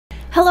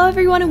Hello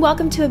everyone and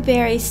welcome to a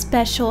very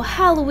special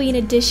Halloween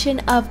edition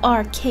of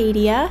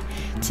Arcadia.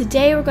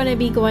 Today we're going to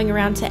be going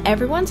around to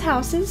everyone's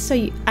houses,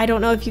 so I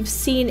don't know if you've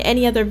seen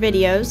any other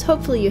videos,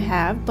 hopefully you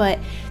have, but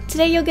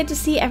today you'll get to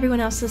see everyone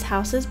else's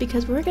houses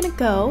because we're going to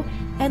go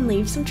and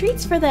leave some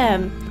treats for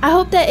them. I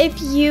hope that if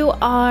you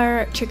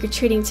are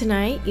trick-or-treating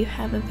tonight, you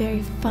have a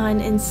very fun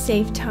and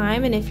safe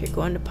time, and if you're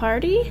going to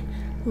party,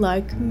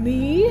 like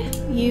me,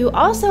 you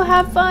also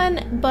have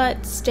fun,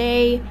 but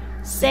stay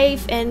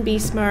safe and be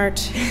smart.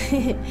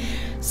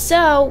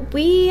 So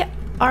we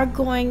are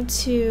going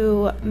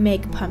to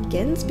make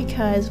pumpkins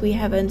because we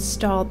have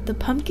installed the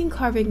pumpkin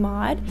carving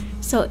mod.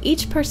 So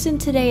each person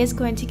today is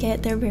going to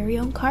get their very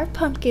own carved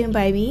pumpkin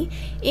by me,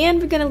 and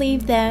we're going to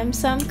leave them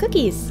some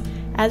cookies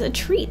as a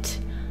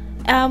treat.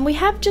 We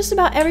have just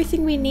about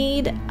everything we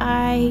need.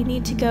 I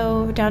need to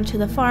go down to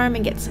the farm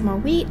and get some more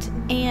wheat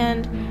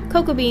and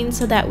cocoa beans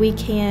so that we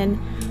can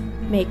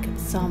make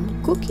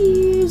some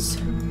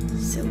cookies.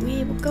 So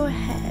we will go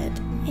ahead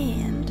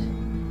and,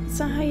 that's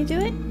not how you do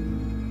it?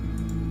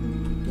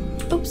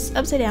 Oops,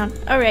 upside down.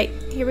 Alright,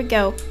 here we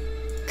go.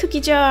 Cookie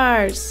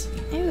jars.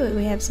 Ooh,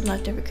 we have some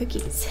leftover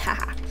cookies.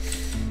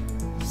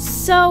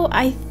 So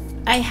I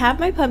have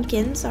my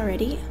pumpkins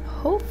already.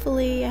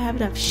 Hopefully I have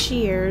enough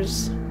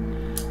shears.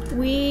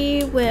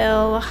 We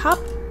will hop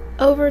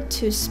over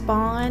to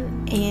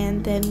spawn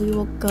and then we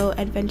will go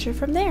adventure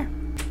from there.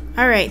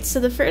 Alright, so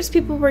the first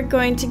people we're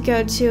going to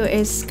go to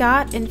is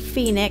Scott and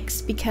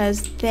Phoenix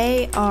because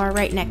they are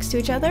right next to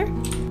each other.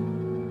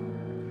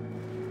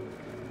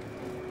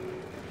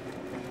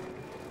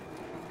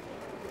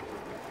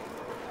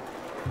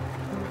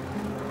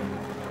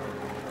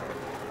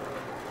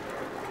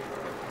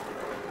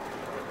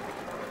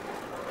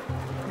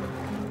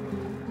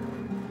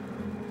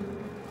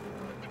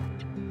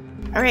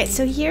 Alright,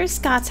 so here's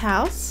Scott's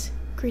house,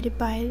 greeted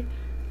by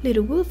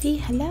little Wolfie.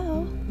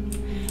 Hello.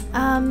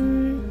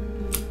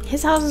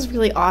 His house is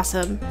really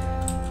awesome.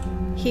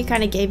 He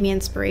kind of gave me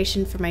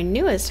inspiration for my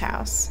newest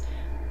house.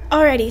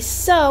 Alrighty,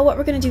 so what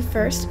we're gonna do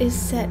first is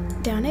set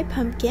down a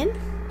pumpkin.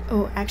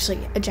 Oh, actually,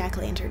 a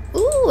jack-o'-lantern.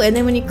 Ooh, and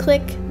then when you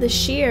click the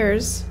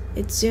shears,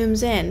 it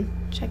zooms in.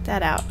 Check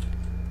that out.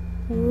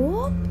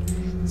 Whoop.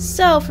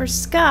 So for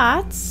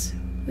Scott's,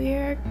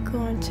 we're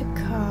going to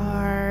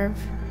carve...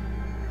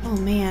 Oh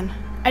man,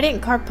 I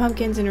didn't carve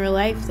pumpkins in real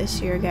life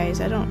this year,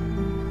 guys. I don't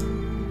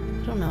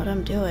know what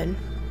I'm doing.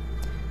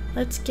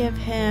 Let's give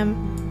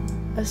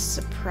him a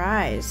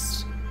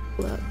surprise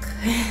look.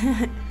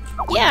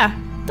 Yeah,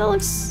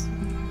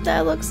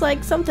 that looks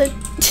like something.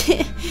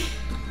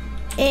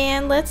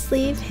 And let's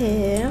leave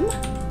him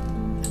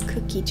a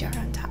cookie jar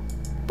on top.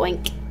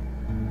 Boink.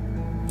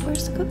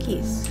 Where's the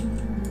cookies?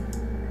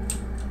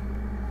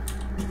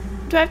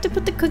 Do I have to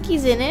put the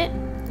cookies in it?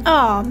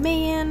 Oh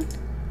man.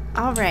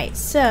 Alright,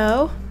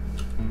 so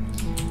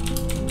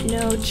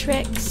no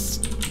tricks,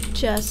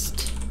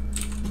 just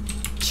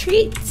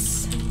treats.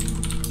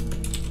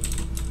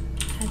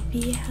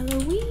 Happy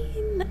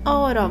Halloween.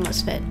 Oh, it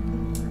almost fit.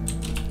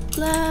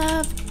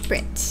 Love,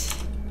 Brit.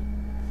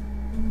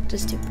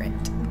 Just do Brit.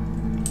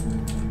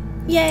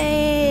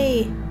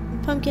 Yay!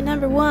 Pumpkin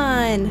number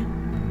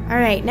 1.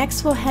 Alright,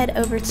 next we'll head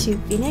over to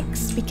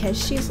Phoenix because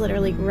she's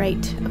literally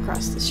right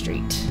across the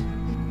street.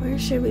 Where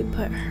should we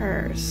put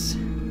hers?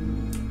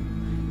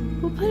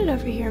 We'll put it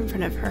over here in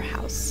front of her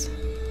house.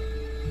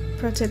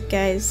 Pro tip,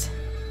 guys.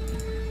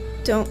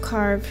 Don't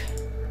carve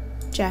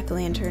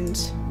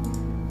jack-o'-lanterns.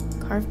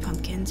 Carve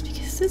pumpkins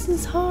because this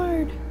is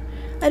hard.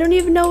 I don't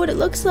even know what it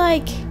looks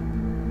like.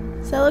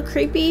 Does that look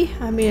creepy?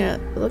 I mean,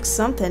 it looks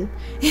something.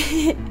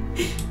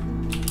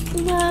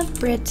 Love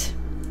Brit.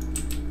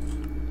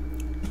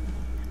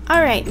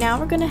 Alright, now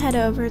we're gonna head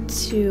over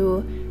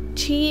to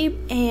Cheeb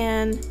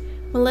and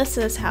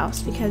Melissa's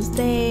house because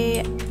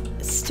they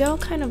still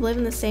kind of live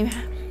in the same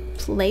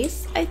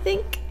place, I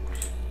think.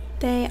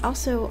 They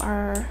also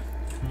are,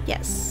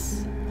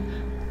 yes.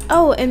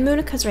 Oh, and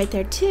Munica's right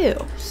there too,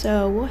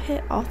 so we'll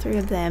hit all 3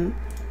 of them.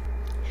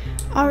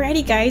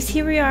 Alrighty guys,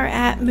 here we are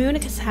at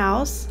Munica's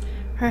house.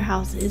 Her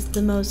house is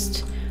the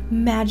most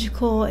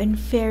magical and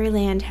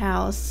fairyland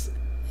house.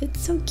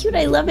 It's so cute,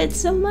 I love it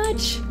so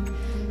much.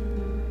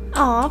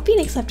 Aw,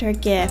 Phoenix left her a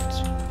gift.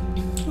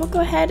 We'll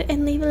go ahead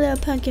and leave a little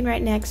pumpkin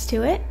right next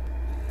to it.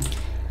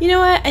 You know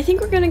what? I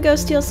think we're gonna go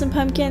steal some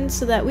pumpkins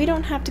so that we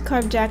don't have to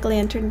carve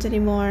jack-o'-lanterns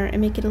anymore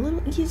and make it a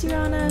little easier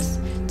on us.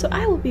 So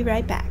I will be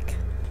right back.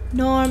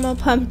 Normal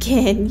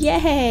pumpkin,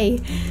 yay!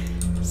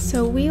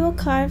 So we will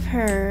carve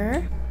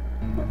her.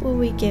 What will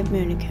we give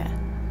Munica?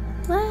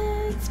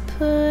 Let's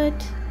put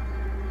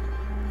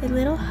a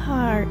little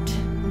heart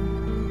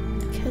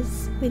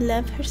because we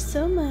love her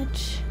so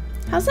much.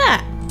 How's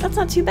that? That's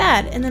not too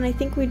bad. And then I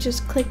think we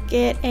just click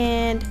it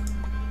and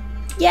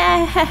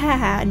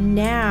yeah,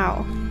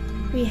 now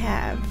we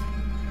have,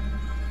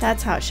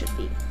 that's how it should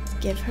be.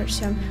 Give her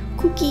some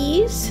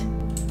cookies.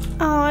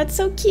 Oh, it's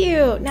so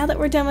cute. Now that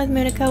we're done with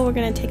Munica, we're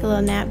gonna take a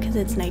little nap because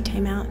it's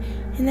nighttime out.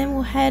 And then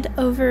we'll head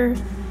over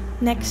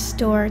next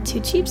door to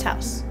Cheeb's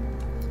house.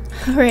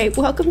 Alright,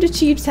 welcome to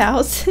Cheeb's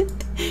house.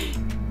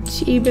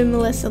 Cheeb and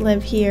Melissa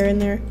live here in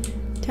their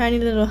tiny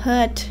little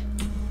hut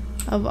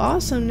of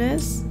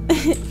awesomeness.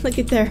 Look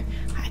at their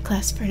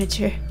high-class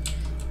furniture.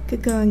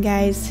 Good going,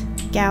 guys.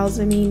 Gals,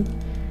 I mean.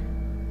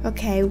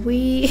 Okay,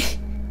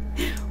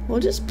 we'll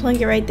just plunk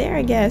it right there,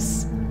 I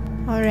guess.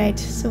 Alright,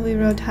 so we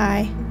rode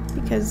high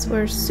because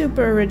we're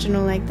super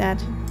original like that.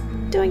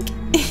 Doink!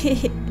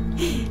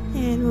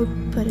 And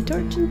we'll put a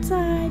torch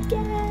inside.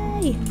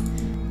 Yay!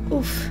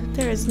 Oof,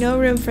 there is no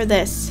room for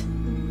this.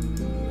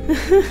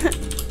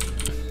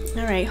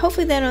 Alright,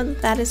 hopefully they know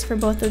that is for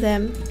both of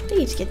them. They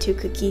each get 2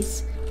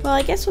 cookies. Well,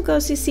 I guess we'll go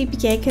see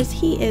CPK because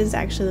he is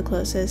actually the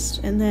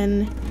closest. And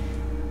then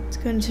it's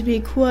going to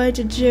be quite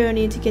a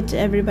journey to get to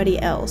everybody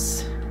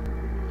else.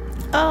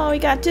 Oh, we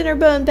got Dinner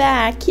Bone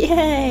back!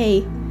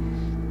 Yay!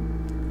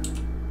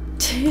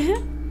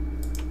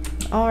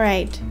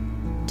 Alright.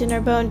 Dinner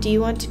Bone, do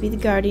you want to be the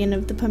guardian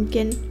of the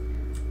pumpkin?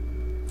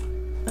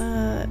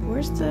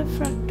 Where's the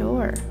front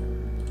door?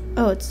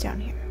 Oh, it's down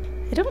here.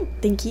 I don't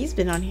think he's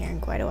been on here in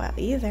quite a while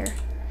either.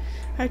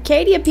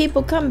 Arcadia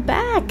people, come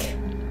back!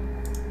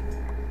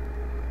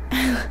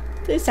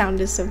 This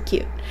sound is so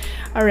cute.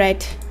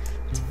 Alright,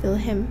 let's fill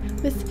him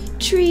with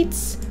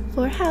treats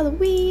for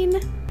Halloween.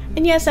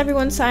 And yes,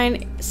 everyone's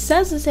sign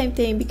says the same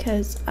thing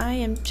because I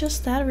am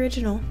just that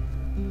original.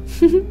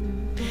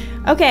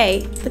 Okay,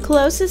 the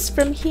closest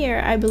from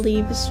here, I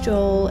believe, is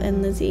Joel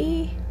and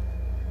Lizzie.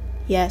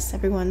 Yes,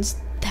 everyone's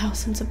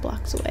thousands of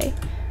blocks away.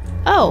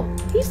 Oh,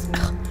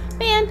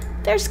 man,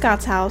 there's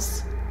Scott's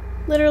house.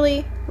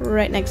 Literally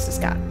right next to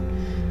Scott.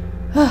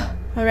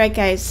 Alright,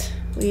 guys,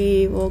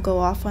 we will go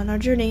off on our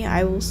journey.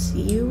 I will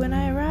see you when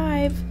I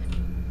arrive.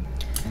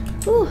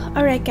 Ooh,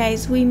 alright,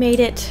 guys, we made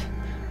it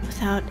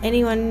without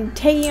anyone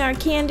taking our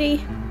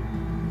candy.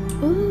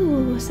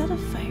 Ooh, is that a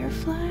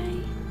firefly?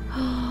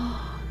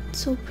 Oh, it's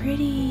so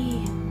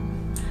pretty.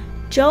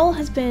 Joel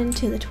has been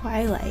to the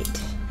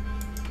Twilight.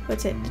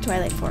 What's it? The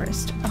Twilight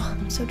Forest. Oh,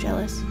 I'm so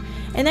jealous.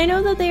 And I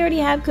know that they already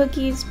have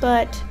cookies,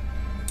 but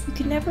you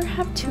can never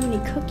have too many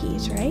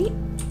cookies, right?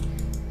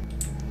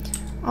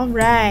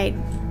 Alright.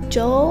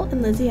 Joel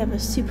and Lizzie have a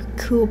super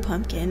cool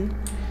pumpkin.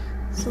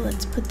 So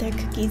let's put their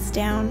cookies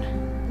down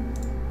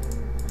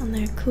on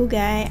their cool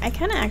guy. I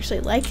kind of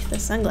actually like the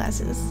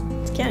sunglasses.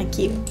 It's kind of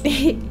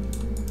cute.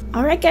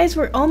 Alright, guys,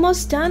 we're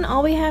almost done.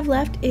 All we have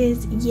left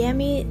is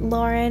Yami,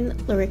 Lauren,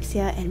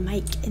 Lorixia, and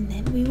Mike, and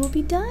then we will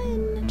be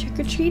done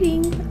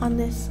trick-or-treating on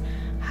this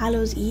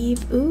Hallows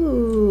Eve.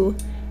 Ooh,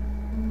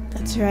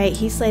 that's right,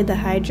 he slayed the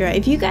Hydra.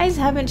 If you guys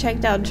haven't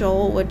checked out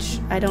Joel, which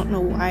I don't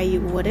know why you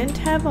wouldn't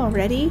have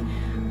already,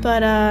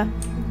 but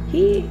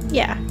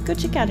yeah, go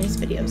check out his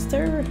videos.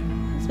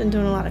 He's been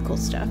doing a lot of cool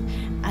stuff.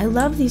 I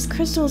love these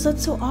crystals,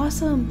 that's so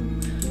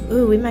awesome.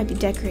 Ooh, we might be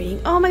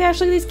decorating. Oh my gosh,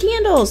 look at these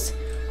candles.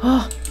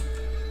 Oh.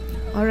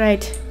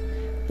 Alright,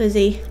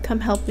 Lizzie,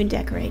 come help me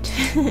decorate.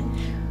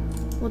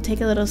 We'll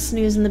take a little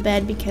snooze in the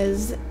bed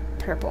because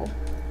purple.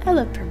 I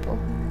love purple.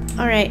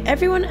 Alright,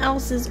 everyone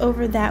else is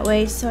over that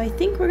way, so I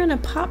think we're gonna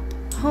pop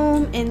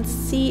home and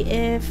see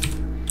if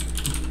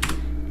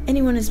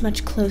anyone is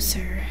much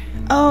closer.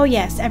 Oh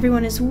yes,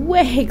 everyone is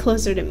way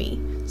closer to me.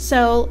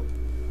 So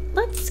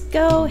let's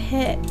go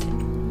hit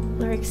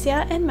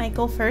Lorixia and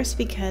Michael first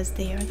because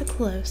they are the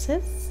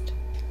closest.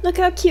 Look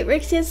how cute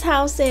Rixia's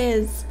house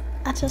is.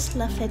 I just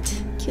love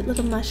it. Cute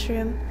little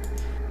mushroom.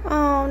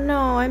 Oh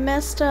no, I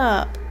messed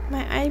up.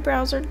 My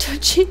eyebrows are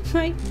touching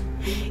my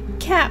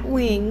cat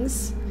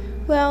wings.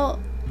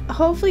 Well,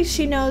 hopefully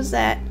she knows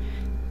that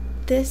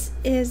this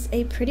is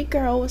a pretty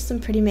girl with some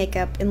pretty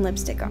makeup and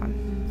lipstick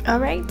on.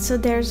 Alright, so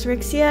there's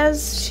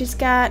Rixia's. She's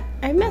got,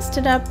 I messed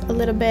it up a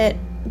little bit,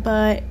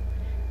 but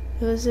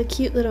it was a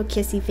cute little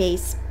kissy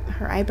face.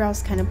 Her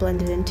eyebrows kind of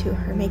blended into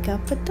her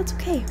makeup, but that's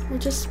okay. We'll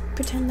just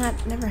pretend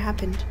that never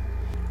happened.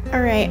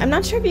 Alright, I'm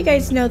not sure if you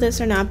guys know this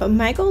or not, but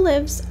Michael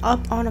lives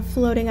up on a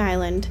floating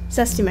island.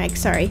 Zesty Mike,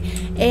 sorry.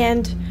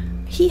 And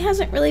he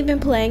hasn't really been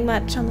playing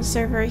much on the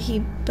server. He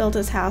built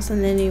his house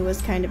and then he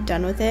was kind of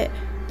done with it.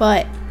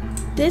 But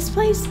this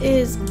place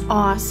is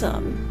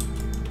awesome.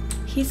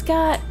 He's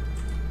got,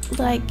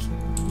 like,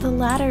 the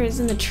ladder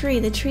is in the tree.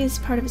 The tree is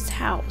part of his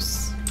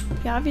house.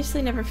 He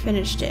obviously never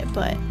finished it,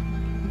 but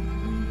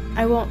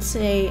I won't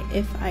say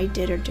if I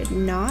did or did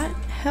not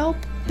help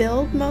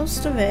build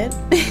most of it.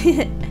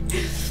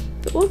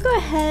 But we'll go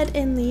ahead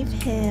and leave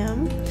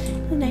him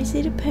a nice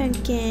little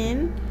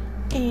pumpkin,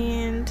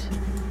 and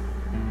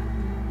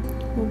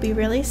we'll be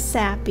really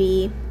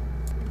sappy.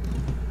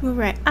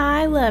 Alright,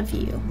 I love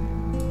you.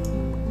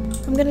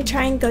 I'm gonna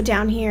try and go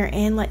down here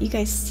and let you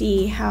guys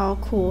see how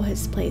cool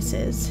his place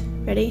is.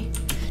 Ready?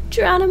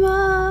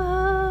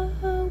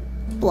 Geronimo!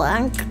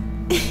 Blank.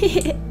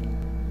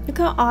 Look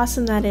how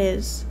awesome that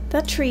is.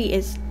 That tree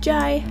is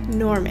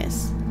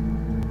ginormous.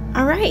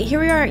 Alright,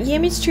 here we are at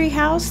Yami's tree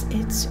house.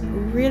 It's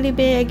really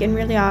big and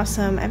really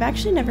awesome. I've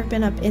actually never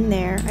been up in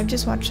there. I've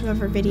just watched some of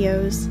her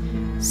videos.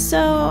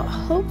 So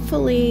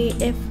hopefully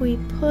if we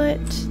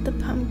put the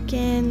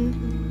pumpkin,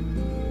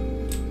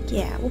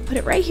 yeah, we'll put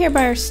it right here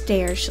by our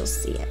stairs, she'll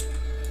see it.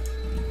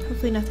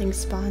 Hopefully nothing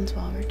spawns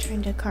while we're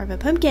trying to carve a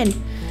pumpkin.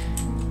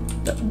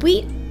 But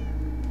we...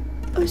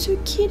 Oh, is there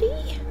a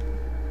kitty?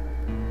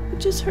 I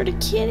just heard a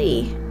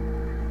kitty.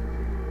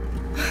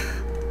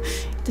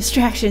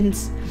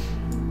 Distractions.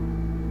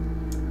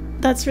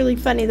 That's really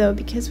funny though,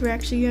 because we're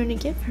actually going to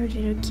give her a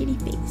little kitty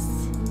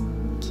face.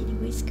 Kitty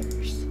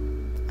whiskers.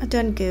 I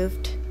done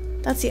goofed.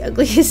 That's the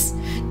ugliest,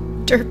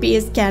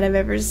 derpiest cat I've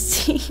ever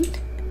seen.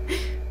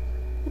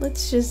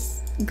 Let's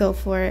just go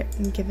for it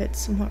and give it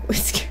some more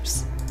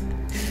whiskers.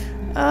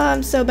 Oh,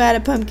 I'm so bad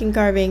at pumpkin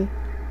carving.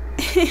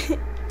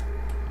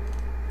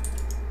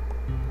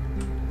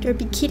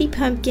 Derpy kitty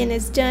pumpkin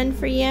is done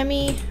for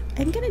Yummy.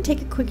 I'm gonna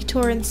take a quick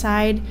tour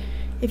inside.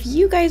 If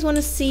you guys want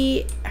to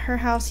see her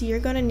house, you're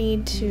gonna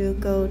need to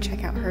go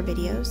check out her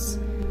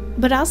videos.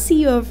 But I'll see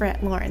you over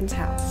at Lauren's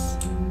house.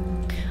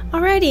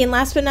 Alrighty, and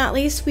last but not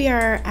least, we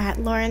are at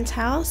Lauren's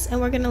house, and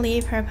we're gonna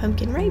leave her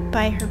pumpkin right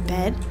by her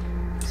bed.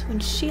 So when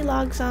she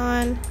logs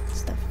on,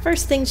 it's the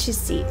first thing she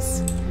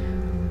sees.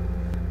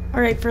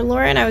 Alright, for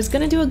Lauren, I was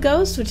gonna do a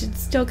ghost, which it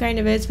still kind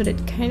of is, but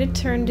it kind of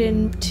turned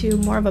into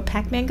more of a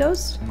Pac-Man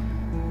ghost.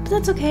 But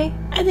that's okay.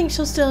 I think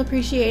she'll still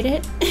appreciate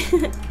it.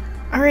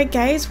 Alright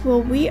guys,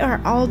 well we are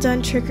all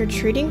done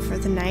trick-or-treating for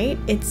the night.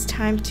 It's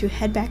time to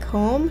head back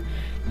home,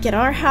 get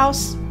our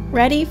house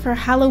ready for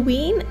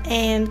Halloween,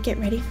 and get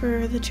ready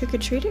for the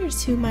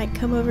trick-or-treaters who might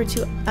come over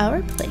to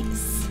our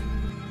place.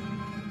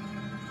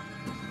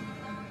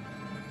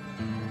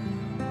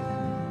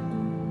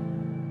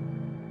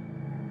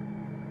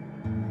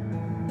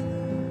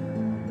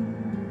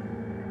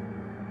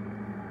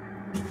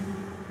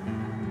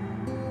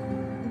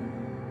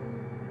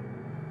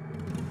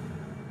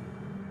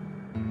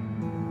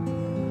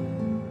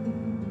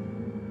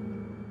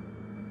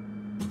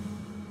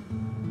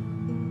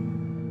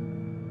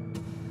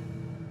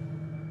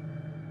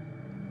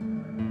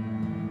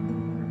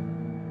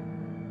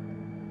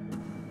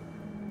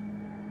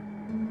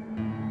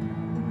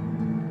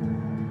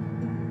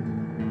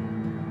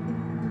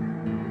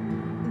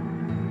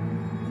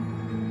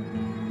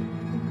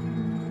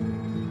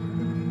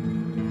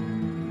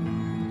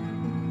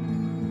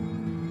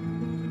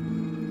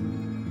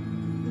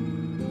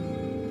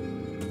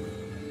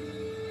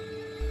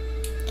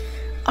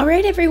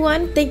 Alright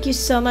everyone, thank you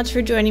so much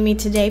for joining me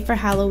today for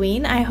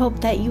Halloween. I hope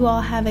that you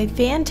all have a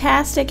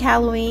fantastic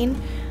Halloween.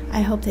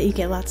 I hope that you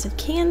get lots of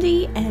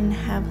candy and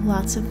have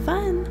lots of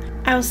fun.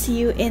 I will see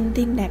you in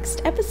the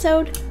next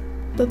episode.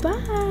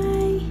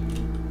 Bye-bye.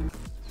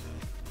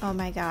 Oh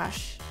my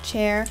gosh.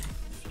 Chair,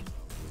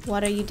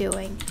 what are you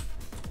doing?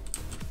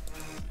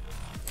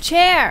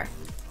 Chair!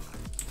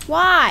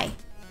 Why?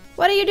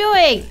 What are you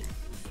doing?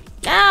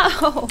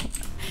 No!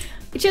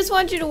 I just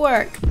want you to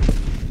work.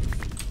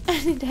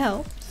 I need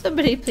help.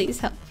 Somebody please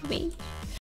help me.